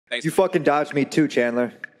Thanks. You fucking dodged me too,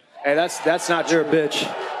 Chandler. Hey, that's not true. You're a bitch.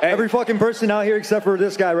 Hey. Every fucking person out here except for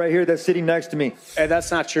this guy right here that's sitting next to me. Hey,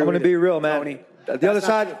 that's not true. I'm gonna be real, man. Tony. The other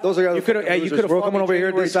side, those are the other. You could have. Hey, you could have. We're coming over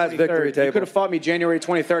here to this side's victory table. You could have fought me January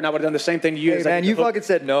 23rd, and I would have done the same thing to you. Hey, man, you fucking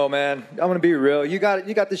said no, man. I'm gonna be real. You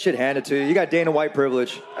got this shit handed to you. You got Dana White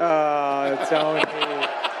privilege. Tony.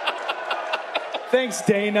 Thanks,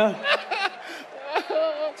 Dana.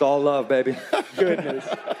 It's all love, baby. Goodness.